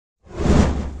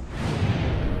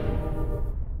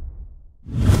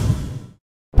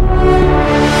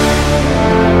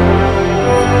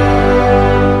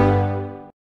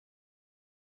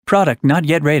Product not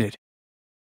yet rated.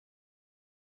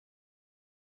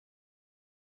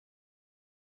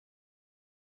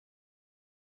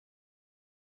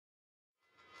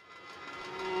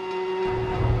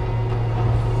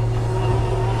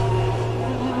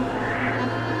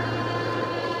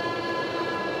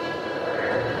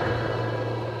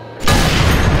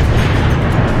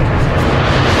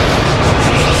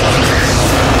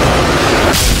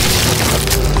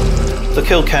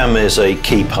 The Killcam is a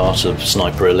key part of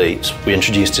Sniper Elite. We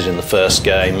introduced it in the first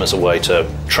game as a way to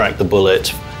track the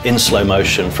bullet in slow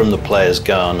motion from the player's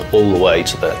gun all the way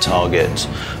to their target.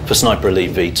 For Sniper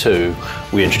Elite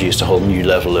V2, we introduced a whole new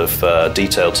level of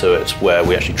detail to it, where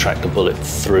we actually track the bullet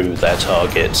through their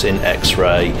target in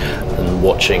X-ray and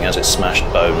watching as it smashed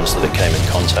bones that it came in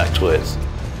contact with.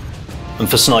 And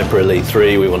for Sniper Elite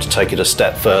 3, we want to take it a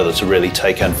step further to really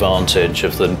take advantage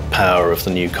of the power of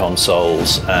the new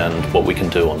consoles and what we can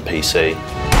do on PC.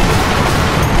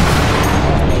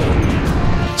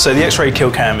 So the X-ray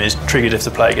Killcam is triggered if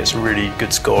the player gets a really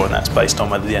good score, and that's based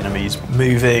on whether the enemy is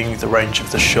moving, the range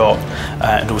of the shot,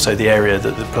 and also the area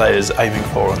that the player is aiming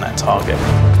for on that target.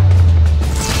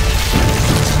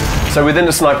 So within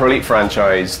the Sniper Elite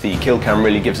franchise, the Killcam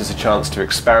really gives us a chance to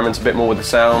experiment a bit more with the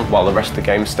sound, while the rest of the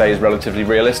game stays relatively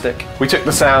realistic. We took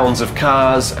the sounds of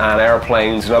cars and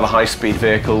aeroplanes and other high-speed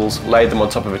vehicles, laid them on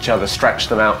top of each other, stretched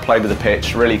them out, played with the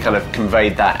pitch, really kind of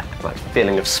conveyed that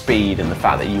feeling of speed and the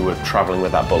fact that you were travelling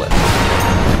with that bullet.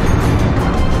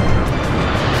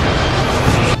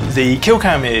 The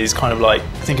Killcam is kind of like,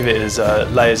 think of it as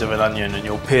layers of an onion, and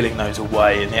you're peeling those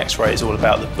away, and the X-ray is all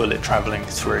about the bullet travelling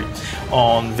through.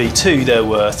 On V2 there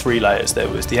were 3 layers. There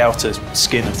was the outer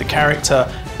skin of the character,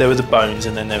 there were the bones,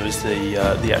 and then there was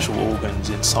the actual organs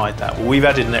inside that. Well, we've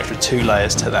added an extra 2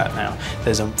 layers to that now.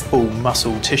 There's a full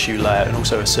muscle tissue layer and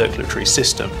also a circulatory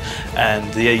system,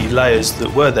 and the layers that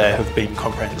were there have been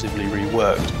comprehensively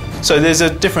reworked. So there's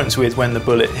a difference with when the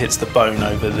bullet hits the bone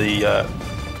over the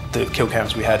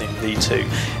Killcams we had in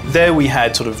V2. There we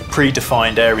had sort of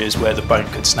predefined areas where the bone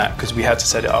could snap because we had to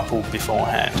set it up all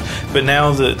beforehand. But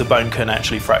now the bone can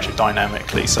actually fracture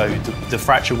dynamically, so the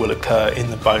fracture will occur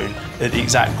in the bone at the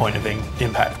exact point of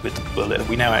impact with the bullet.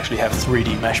 We now actually have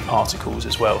 3D mesh particles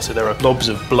as well, so there are blobs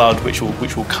of blood which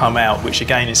will come out, which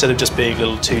again, instead of just being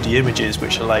little 2D images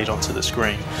which are laid onto the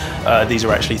screen, these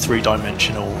are actually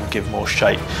 3-dimensional and give more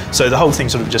shape. So the whole thing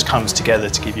sort of just comes together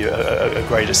to give you a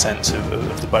greater sense of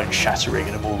the bone shattering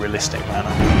in a more realistic manner.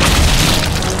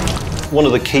 One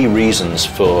of the key reasons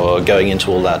for going into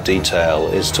all that detail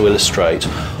is to illustrate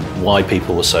why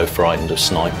people were so frightened of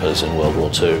snipers in World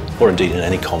War II, or indeed in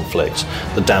any conflict.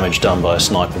 The damage done by a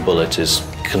sniper bullet is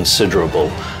considerable,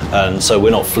 and so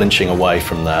we're not flinching away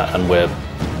from that, and we're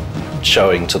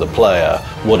showing to the player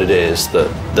what it is that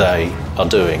they are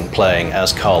doing, playing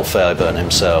as Carl Fairburn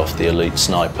himself, the elite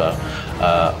sniper,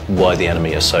 why the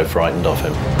enemy is so frightened of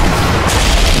him.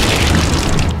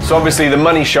 So obviously the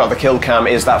money shot of the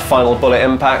Killcam is that final bullet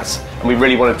impact, and we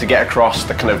really wanted to get across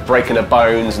the kind of breaking of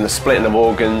bones and the splitting of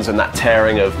organs and that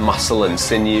tearing of muscle and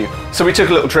sinew. So we took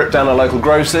a little trip down to local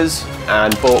grocers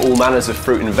and bought all manners of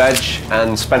fruit and veg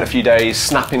and spent a few days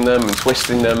snapping them and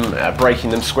twisting them,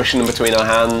 breaking them, squishing them between our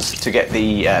hands to get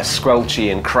the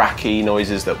squelchy and cracky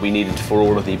noises that we needed for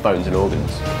all of the bones and organs.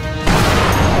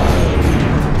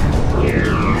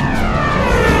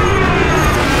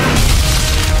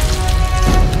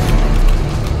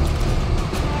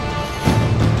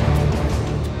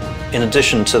 In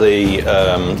addition to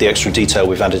the extra detail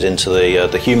we've added into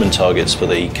the human targets for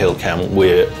the Killcam,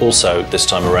 we're also, this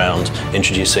time around,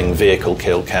 introducing vehicle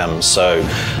Killcams. So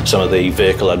some of the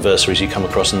vehicle adversaries you come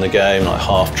across in the game, like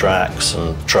half-tracks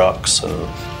and trucks and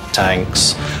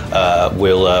tanks,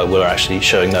 we're actually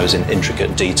showing those in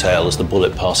intricate detail as the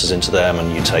bullet passes into them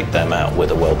and you take them out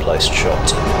with a well-placed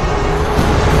shot.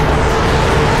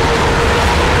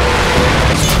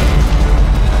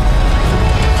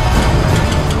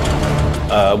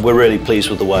 We're really pleased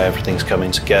with the way everything's coming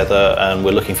together, and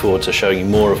we're looking forward to showing you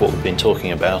more of what we've been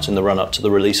talking about in the run-up to the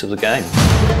release of the game.